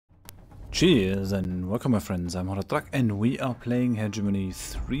Cheers and welcome my friends, I'm Horath and we are playing Hegemony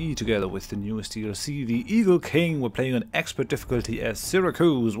 3 together with the newest DLC, the Eagle King. We're playing on expert difficulty as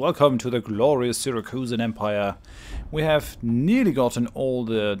Syracuse. Welcome to the glorious Syracusan Empire. We have nearly gotten all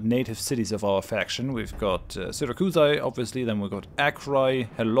the native cities of our faction. We've got Syrakusai, obviously, then we've got Akrai,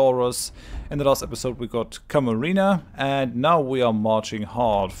 Hellenic. In the last episode we got Camarina, and now we are marching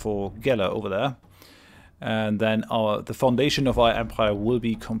hard for Gela over there. And then the foundation of our empire will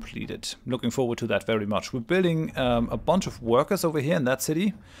be completed. Looking forward to that very much. We're building a bunch of workers over here in that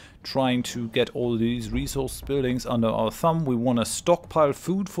city, trying to get all these resource buildings under our thumb. We want to stockpile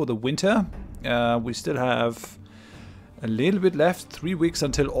food for the winter. We still have a little bit left, 3 weeks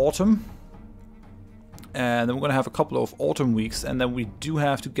until autumn. And then we're going to have a couple of autumn weeks, and then we do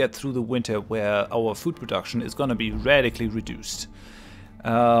have to get through the winter where our food production is going to be radically reduced.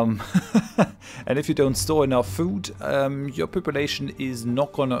 And if you don't store enough food, your population is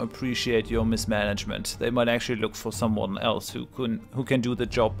not gonna appreciate your mismanagement. They might actually look for someone else who can do the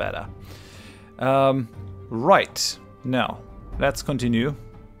job better. Right, now let's continue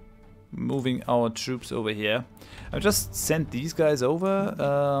moving our troops over here. I've just sent these guys over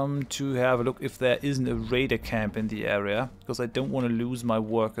to have a look if there isn't a raider camp in the area, because I don't want to lose my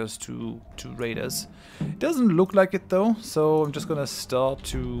workers to raiders. It doesn't look like it though, so I'm just gonna start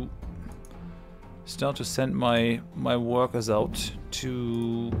to send my workers out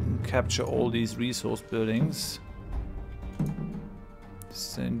to capture all these resource buildings.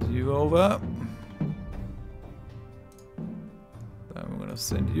 Send you over. Then we're gonna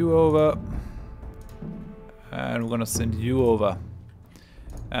send you over. And we're gonna send you over.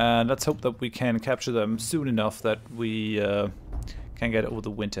 And let's hope that we can capture them soon enough that we can get over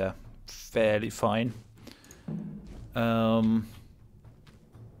the winter fairly fine. I'm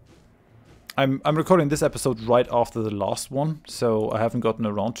recording this episode right after the last one, so I haven't gotten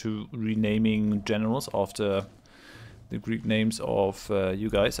around to renaming generals after the Greek names of you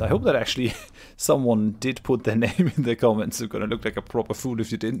guys. I hope that actually someone did put their name in the comments. You're gonna look like a proper fool if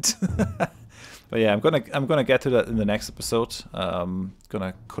you didn't. But yeah, I'm gonna get to that in the next episode.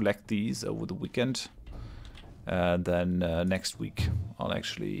 Gonna collect these over the weekend, and then next week I'll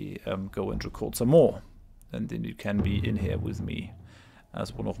actually go and record some more, and then you can be in here with me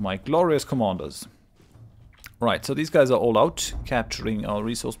as one of my glorious commanders. Right, so these guys are all out capturing our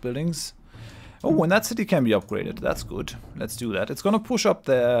resource buildings. Oh, and that city can be upgraded. That's good. Let's do that. It's gonna push up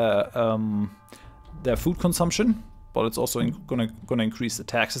their food consumption, but it's also gonna increase the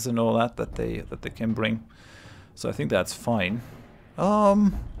taxes and all that they can bring. So I think that's fine.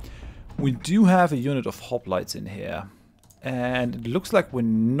 We do have a unit of hoplites in here, and it looks like we're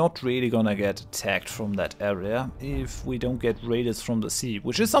not really gonna get attacked from that area if we don't get raiders from the sea,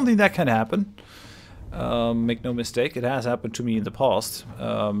 which is something that can happen. Make no mistake, it has happened to me in the past.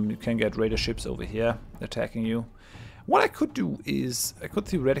 You can get raider ships over here attacking you. What I could do is I could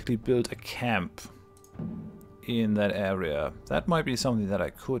theoretically build a camp in that area. That might be something that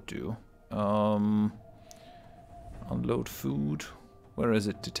I could do. Unload food. Where is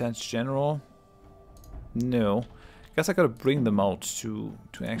it? Detached general? No. Guess I gotta bring them out to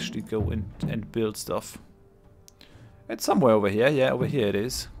actually go in and build stuff. It's somewhere over here. Yeah, over here it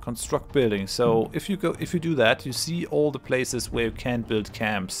is. Construct building. So if you do that, you see all the places where you can build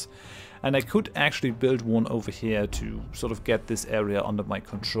camps. And I could actually build one over here to sort of get this area under my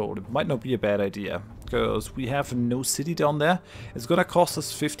control. It might not be a bad idea, because we have no city down there. It's gonna cost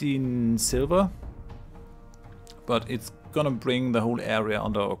us 15 silver, but it's gonna bring the whole area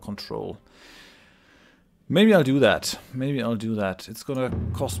under our control. Maybe I'll do that. Maybe I'll do that. It's gonna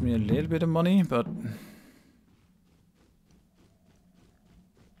cost me a little bit of money, but...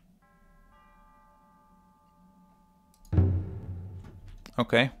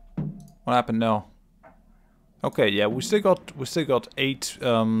 Okay. What happened now? Okay, yeah, we still got 8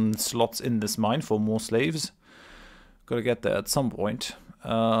 slots in this mine for more slaves. Gotta get there at some point.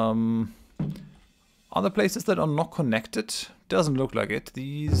 Other places that are not connected? Doesn't look like it.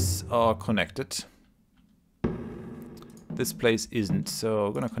 These are connected. This place isn't, so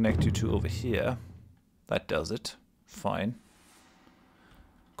I'm gonna connect you to over here. That does it. Fine.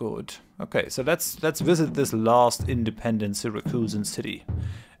 Good. Okay, so let's visit this last independent Syracusan city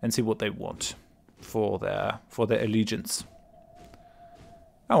and see what they want for their allegiance.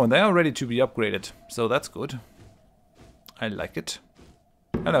 Oh, and they are ready to be upgraded, so that's good. I like it.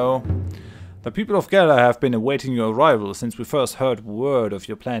 Hello. The people of Gela have been awaiting your arrival since we first heard word of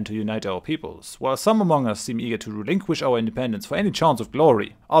your plan to unite our peoples. While some among us seem eager to relinquish our independence for any chance of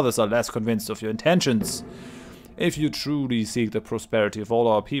glory, others are less convinced of your intentions. If you truly seek the prosperity of all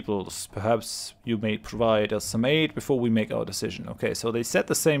our peoples, perhaps you may provide us some aid before we make our decision. Okay, so they said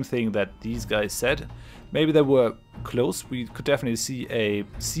the same thing that these guys said. Maybe they were close. We could definitely see a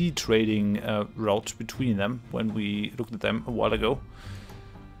sea trading route between them when we looked at them a while ago.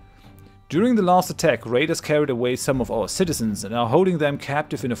 During the last attack, raiders carried away some of our citizens and are holding them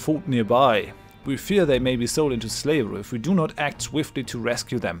captive in a fort nearby. We fear they may be sold into slavery if we do not act swiftly to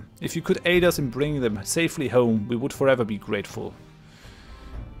rescue them. If you could aid us in bringing them safely home, we would forever be grateful.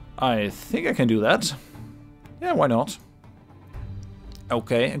 I think I can do that. Yeah, why not?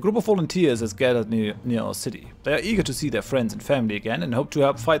 Okay, a group of volunteers has gathered near our city. They are eager to see their friends and family again and hope to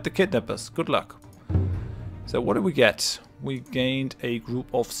help fight the kidnappers. Good luck. So what did we get? We gained a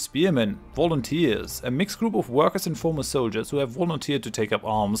group of spearmen, volunteers, a mixed group of workers and former soldiers who have volunteered to take up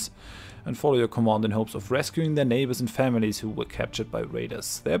arms and follow your command in hopes of rescuing their neighbors and families who were captured by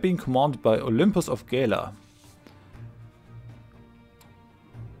raiders. They are being commanded by Olympus of Gela.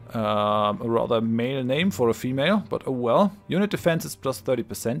 A rather male name for a female, but oh well. Unit defense is plus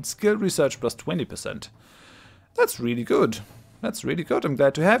 30%, skill research plus 20%. That's really good. That's really good. I'm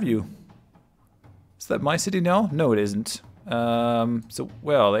glad to have you. Is that my city now? No, it isn't. So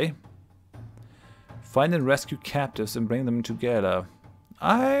where are they? Find and rescue captives and bring them to Gala.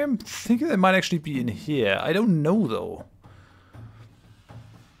 I'm thinking they might actually be in here. I don't know though.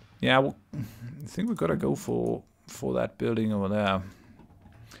 Yeah, well, I think we gotta go for that building over there.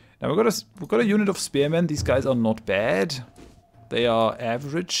 Now we've got a unit of spearmen. These guys are not bad. They are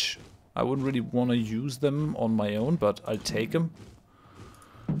average. I wouldn't really want to use them on my own, but I'll take them.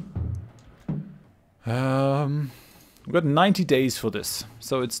 We've got 90 days for this,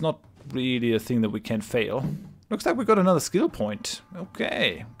 so it's not really a thing that we can fail. Looks like we got another skill point.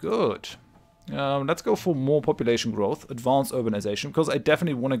 Okay, good. Let's go for more population growth, advanced urbanization, because I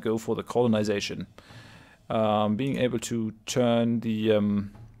definitely want to go for the colonization. Being able to turn the...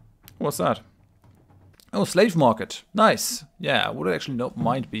 what's that? Oh, slave market. Nice. Yeah, I would actually not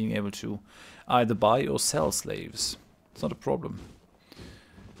mind being able to either buy or sell slaves. It's not a problem.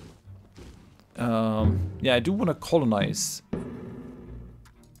 Yeah, I do want to colonize.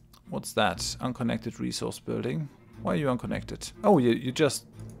 What's that? Unconnected resource building. Why are you unconnected? Oh, you just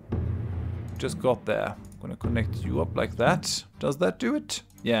got there. I'm gonna connect you up like that. Does that do it?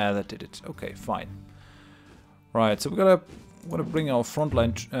 Yeah, that did it. Okay, fine. Right, so we're gonna bring our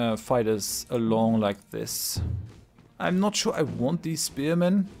frontline fighters along like this. I'm not sure I want these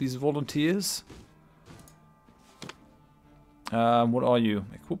spearmen, these volunteers. What are you?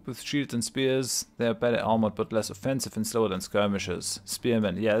 Equipped with shields and spears. They're better armored but less offensive and slower than skirmishers.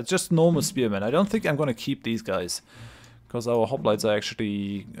 Spearmen. Yeah, it's just normal spearmen. I don't think I'm gonna keep these guys. Because our hoplites are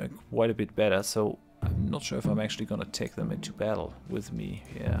actually quite a bit better. So I'm not sure if I'm actually gonna take them into battle with me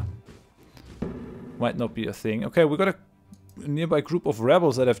here. Might not be a thing. Okay, we got a nearby group of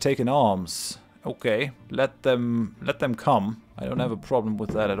rebels that have taken arms. Okay, let them come. I don't have a problem with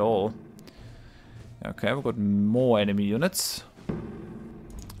that at all. Okay, we've got more enemy units.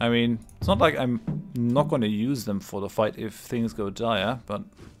 I mean, it's not like I'm not going to use them for the fight if things go dire, but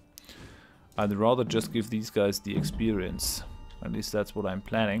I'd rather just give these guys the experience. At least that's what I'm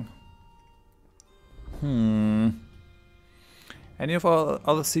planning. Any of our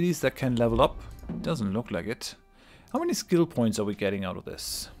other cities that can level up? Doesn't look like it. How many skill points are we getting out of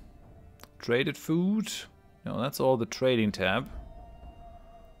this? Traded food? No, that's all the trading tab.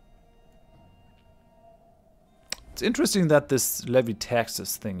 It's interesting that this levy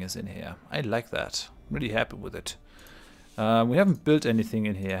taxes thing is in here. I like that. I'm really happy with it. We haven't built anything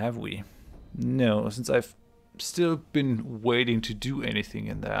in here, have we? No, since I've still been waiting to do anything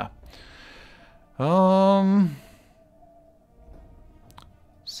in there.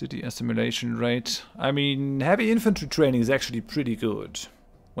 City assimilation rate. I mean, heavy infantry training is actually pretty good.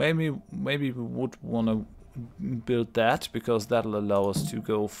 Maybe we would want to build that, because that'll allow us to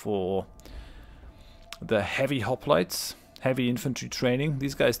go for the heavy hoplites, heavy infantry training.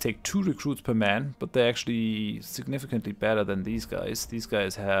 These guys take 2 recruits per man, but they're actually significantly better than these guys. These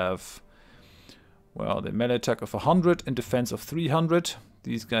guys have, well, the melee attack of 100 and defense of 300.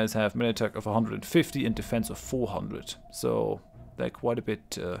 These guys have melee attack of 150 and defense of 400. So they're quite a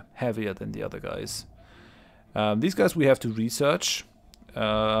bit heavier than the other guys. These guys we have to research.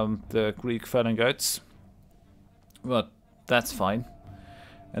 The Greek phalangites. But that's fine.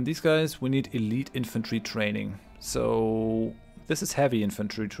 And these guys, we need elite infantry training. So this is heavy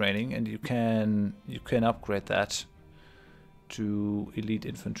infantry training, and you can upgrade that to elite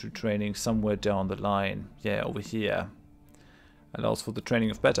infantry training somewhere down the line. Yeah, over here. Allows for the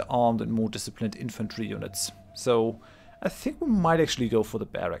training of better armed and more disciplined infantry units. So I think we might actually go for the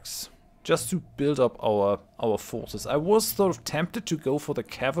barracks. just to build up our forces. I was sort of tempted to go for the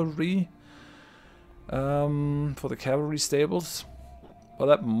cavalry, stables, but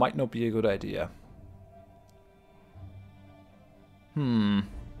that might not be a good idea.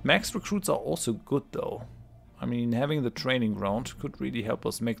 Max recruits are also good though. I mean, having the training ground could really help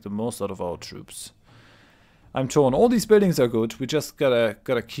us make the most out of our troops. I'm torn. All these buildings are good. We just gotta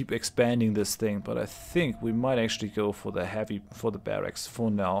keep expanding this thing. But I think we might actually go for the barracks for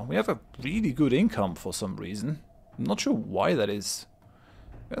now. We have a really good income for some reason. I'm not sure why that is.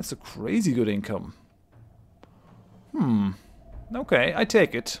 That's a crazy good income. Okay, I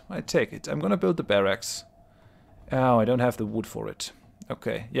take it. I'm gonna build the barracks. Oh, I don't have the wood for it.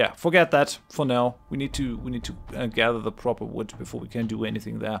 Okay, yeah, forget that for now. We need to gather the proper wood before we can do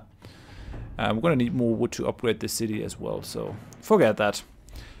anything there. We're gonna need more wood to upgrade the city as well, so forget that.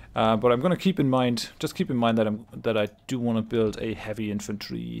 But I'm gonna keep in mind that I do want to build a heavy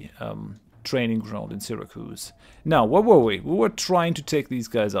infantry training ground in Syracuse. Now, where were we? We were trying to take these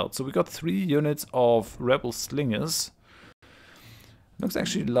guys out. So we got 3 units of rebel slingers. Looks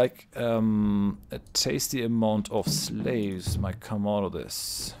actually like a tasty amount of slaves might come out of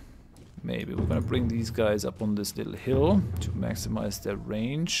this. Maybe we're gonna bring these guys up on this little hill to maximize their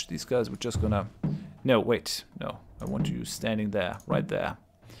range. These guys were just gonna... No, wait. No, I want you standing there, right there.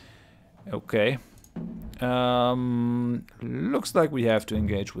 Okay. Looks like we have to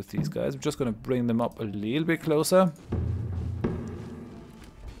engage with these guys. I'm just gonna bring them up a little bit closer.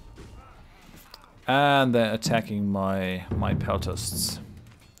 And they're attacking my peltasts.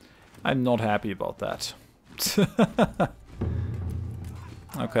 I'm not happy about that.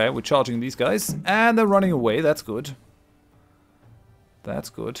 Okay, we're charging these guys, and they're running away. That's good. That's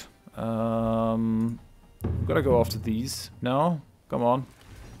good. We've got to go after these. No? Come on.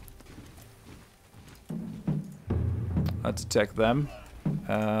 Let's attack them.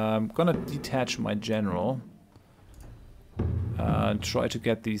 I'm gonna detach my general. And try to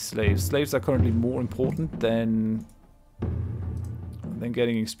get these slaves. Slaves are currently more important than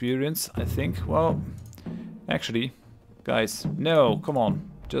getting experience, I think. Well, actually... Guys, no, come on.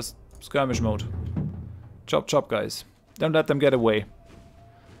 Just skirmish mode. Chop, chop, guys. Don't let them get away.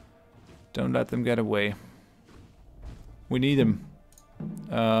 Don't let them get away. We need them.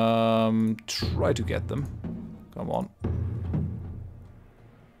 Try to get them. Come on.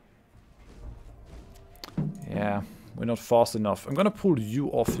 Yeah, we're not fast enough. I'm gonna pull you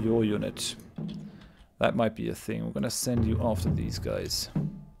off your unit. That might be a thing. We're gonna send you after these guys.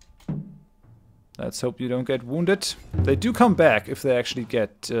 Let's hope you don't get wounded. They do come back if they actually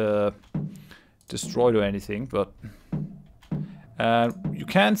get destroyed or anything, but... you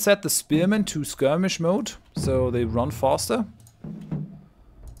can set the spearmen to skirmish mode, so they run faster.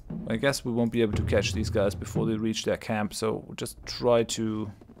 I guess we won't be able to catch these guys before they reach their camp, so we'll just try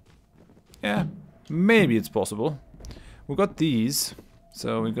to... Yeah, maybe it's possible. We got these,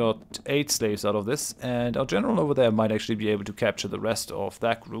 so we got 8 slaves out of this, and our general over there might actually be able to capture the rest of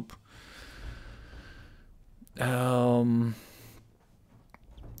that group.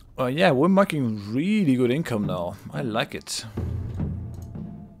 Yeah, we're making really good income now. I like it.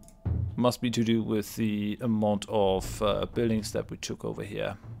 Must be to do with the amount of buildings that we took over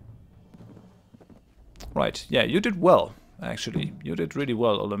here. Right, yeah, you did well, actually. You did really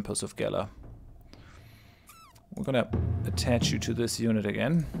well, Olympus of Gela. We're gonna attach you to this unit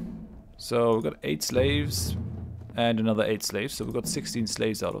again. So we've got 8 slaves and another 8 slaves, so we've got 16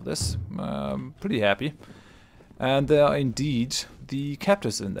 slaves out of this. Pretty happy. And there are indeed the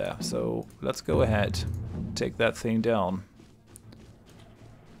captives in there, so let's go ahead, take that thing down.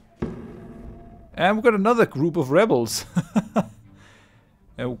 And we've got another group of rebels.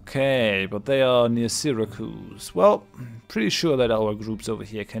 Okay, but they are near Syracuse. Well, pretty sure that our groups over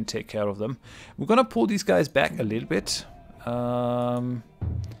here can take care of them. We're gonna pull these guys back a little bit.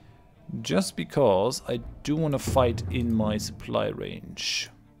 Just because I do want to fight in my supply range.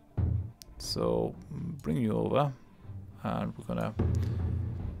 So, bring you over. And we're gonna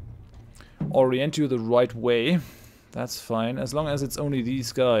orient you the right way. That's fine. As long as it's only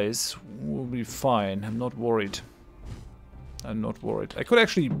these guys, we'll be fine. I'm not worried. I'm not worried. I could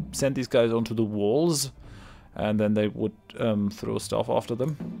actually send these guys onto the walls, and then they would throw stuff after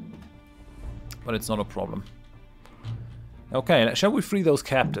them. But it's not a problem. Okay, shall we free those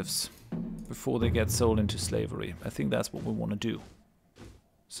captives before they get sold into slavery? I think that's what we want to do.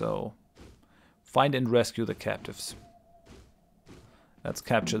 So, find and rescue the captives. Let's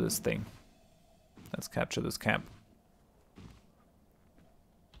capture this thing. Let's capture this camp.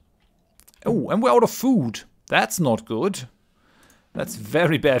 Oh, and we're out of food. That's not good. That's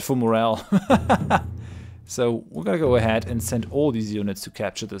very bad for morale. So we're gonna go ahead and send all these units to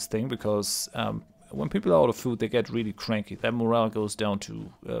capture this thing, because when people are out of food, they get really cranky. Their morale goes down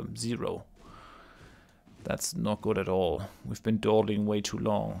to 0. That's not good at all. We've been dawdling way too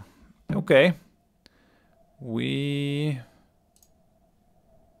long. Okay. Did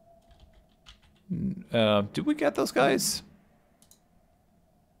we get those guys?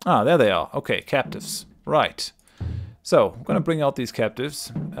 Ah, there they are. Okay, captives. Right. So, I'm gonna bring out these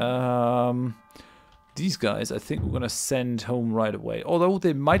captives. These guys, I think we're gonna send home right away. Although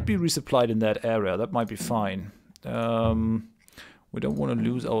they might be resupplied in that area. That might be fine. We don't want to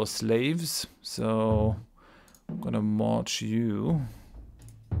lose our slaves, so I'm gonna march you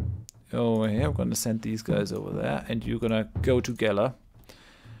over here. I'm gonna send these guys over there, and you're gonna go to Gela.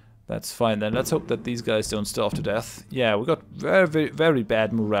 That's fine then. Let's hope that these guys don't starve to death. Yeah, we got very, very, very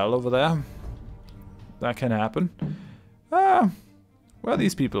bad morale over there. That can happen. Where are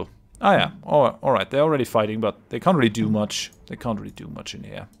these people? Ah, yeah. Alright, they're already fighting, but they can't really do much. They can't really do much in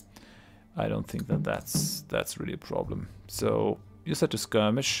here. I don't think that that's really a problem. So, you set to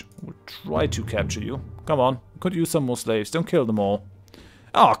skirmish. We'll try to capture you. Come on. Could use some more slaves. Don't kill them all.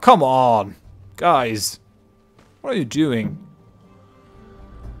 Oh, come on! Guys! What are you doing?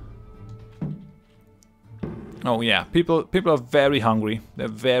 Oh yeah, people are very hungry. They're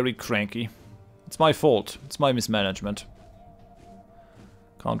very cranky. It's my fault. It's my mismanagement.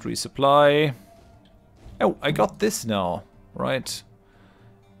 Can't resupply. Oh, I got this now. Right.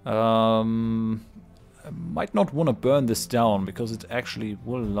 I might not want to burn this down, because it actually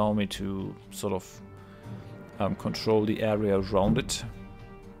will allow me to sort of control the area around it.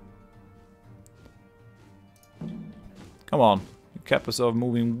 Come on. You captors are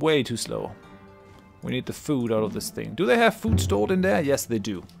moving way too slow. We need the food out of this thing. Do they have food stored in there? Yes, they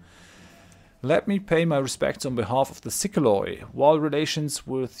do. Let me pay my respects on behalf of the Syrakusai. While relations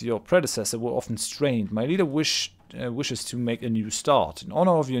with your predecessor were often strained, my leader wishes to make a new start. In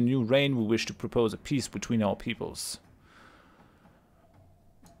honor of your new reign, we wish to propose a peace between our peoples.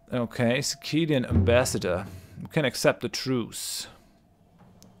 Okay, Sicilian ambassador. We can accept the truce.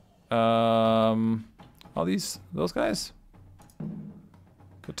 Are these those guys?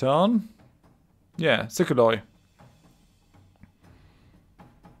 Catan? Yeah, Syrakusai.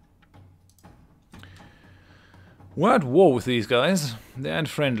 We're at war with these guys. They aren't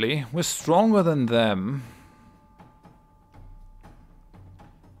friendly. We're stronger than them.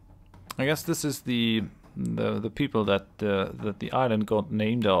 I guess this is the people that the island got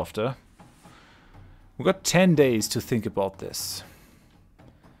named after. We've got 10 days to think about this.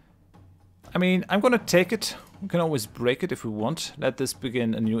 I mean, I'm gonna take it. We can always break it if we want. Let this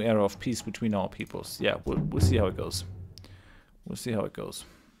begin a new era of peace between our peoples. Yeah, we'll see how it goes. We'll see how it goes.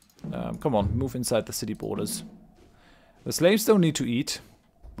 Come on, move inside the city borders. The slaves don't need to eat.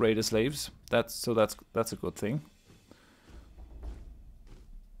 Raider slaves. That's a good thing.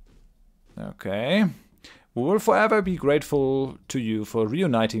 Okay. We will forever be grateful to you for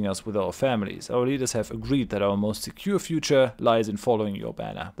reuniting us with our families. Our leaders have agreed that our most secure future lies in following your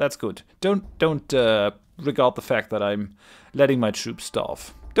banner. That's good. Don't regard the fact that I'm letting my troops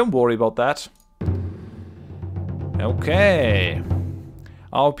starve. Don't worry about that. Okay.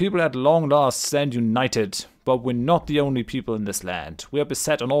 Our people at long last stand united, but we're not the only people in this land. We are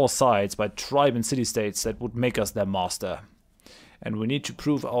beset on all sides by tribe and city-states that would make us their master. And we need to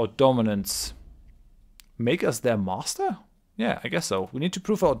prove our dominance. Make us their master? Yeah, I guess so. We need to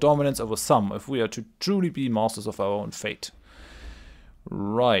prove our dominance over some if we are to truly be masters of our own fate.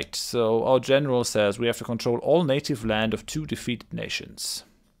 Right, so our general says we have to control all native land of 2 defeated nations.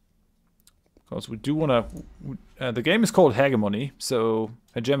 Because we do want to... the game is called Hegemony, so...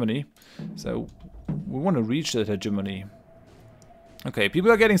 Hegemony. So we want to reach that hegemony. Okay, people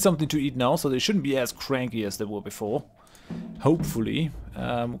are getting something to eat now, so they shouldn't be as cranky as they were before. Hopefully.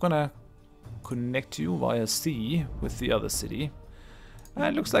 We're gonna connect you via sea with the other city.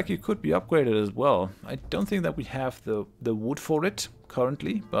 It looks like it could be upgraded as well. I don't think that we have the wood for it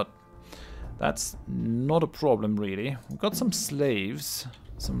currently, but that's not a problem really. We've got some slaves,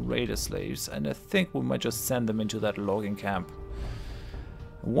 some raider slaves, and I think we might just send them into that logging camp.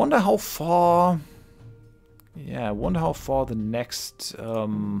 I wonder how far... Yeah, I wonder how far the next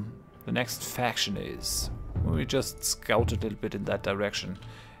faction is. We just scout a little bit in that direction.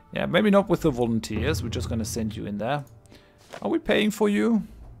 Yeah, maybe not with the volunteers. We're just gonna send you in there. Are we paying for you?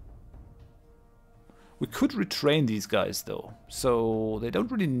 We could retrain these guys though, so they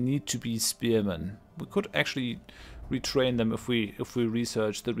don't really need to be spearmen. We could actually retrain them if we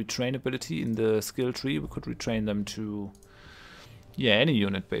research the retrain ability in the skill tree. We could retrain them to, yeah, any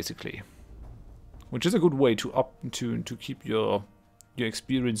unit basically, which is a good way to keep your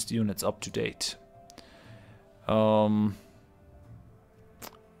experienced units up to date.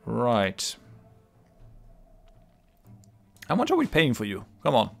 Right. How much are we paying for you?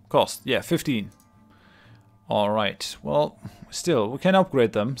 Come on, cost. Yeah, 15. Alright, well, still, we can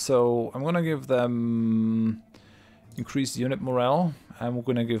upgrade them. So I'm gonna give them increased unit morale, and we're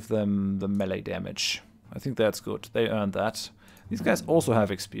gonna give them the melee damage. I think that's good. They earned that. These guys also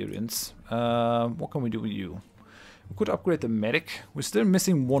have experience. What can we do with you? We could upgrade the medic. We're still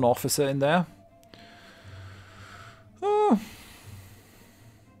missing one officer in there.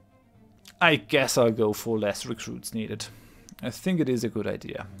 I guess I'll go for less recruits needed. I think it is a good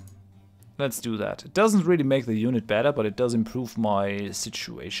idea. Let's do that. It doesn't really make the unit better, but it does improve my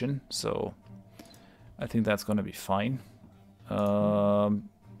situation. So I think that's going to be fine. Are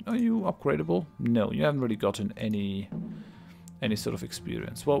you upgradable? No, you haven't really gotten any sort of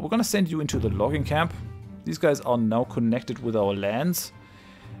experience. Well, we're going to send you into the logging camp. These guys are now connected with our lands.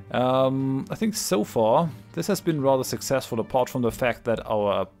 I think so far this has been rather successful, apart from the fact that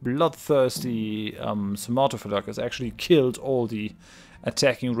our bloodthirsty Somatophilok has actually killed all the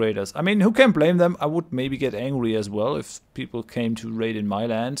attacking raiders. I mean, who can blame them? I would maybe get angry as well if people came to raid in my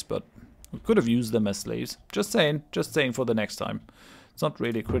land, but we could have used them as slaves. Just saying for the next time. It's not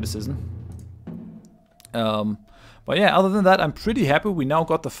really a criticism. But yeah, other than that, I'm pretty happy. We now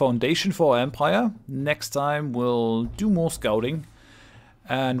got the foundation for our empire. Next time we'll do more scouting,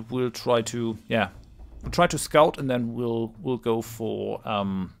 and we'll try to scout, and then we'll go for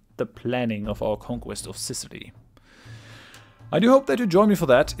the planning of our conquest of Sicily. I do hope that you join me for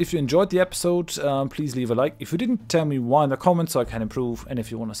that. If you enjoyed the episode, please leave a like. If you didn't, tell me why in the comments so I can improve. And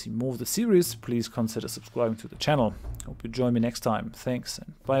if you want to see more of the series, please consider subscribing to the channel. Hope you join me next time. Thanks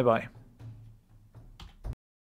and bye bye.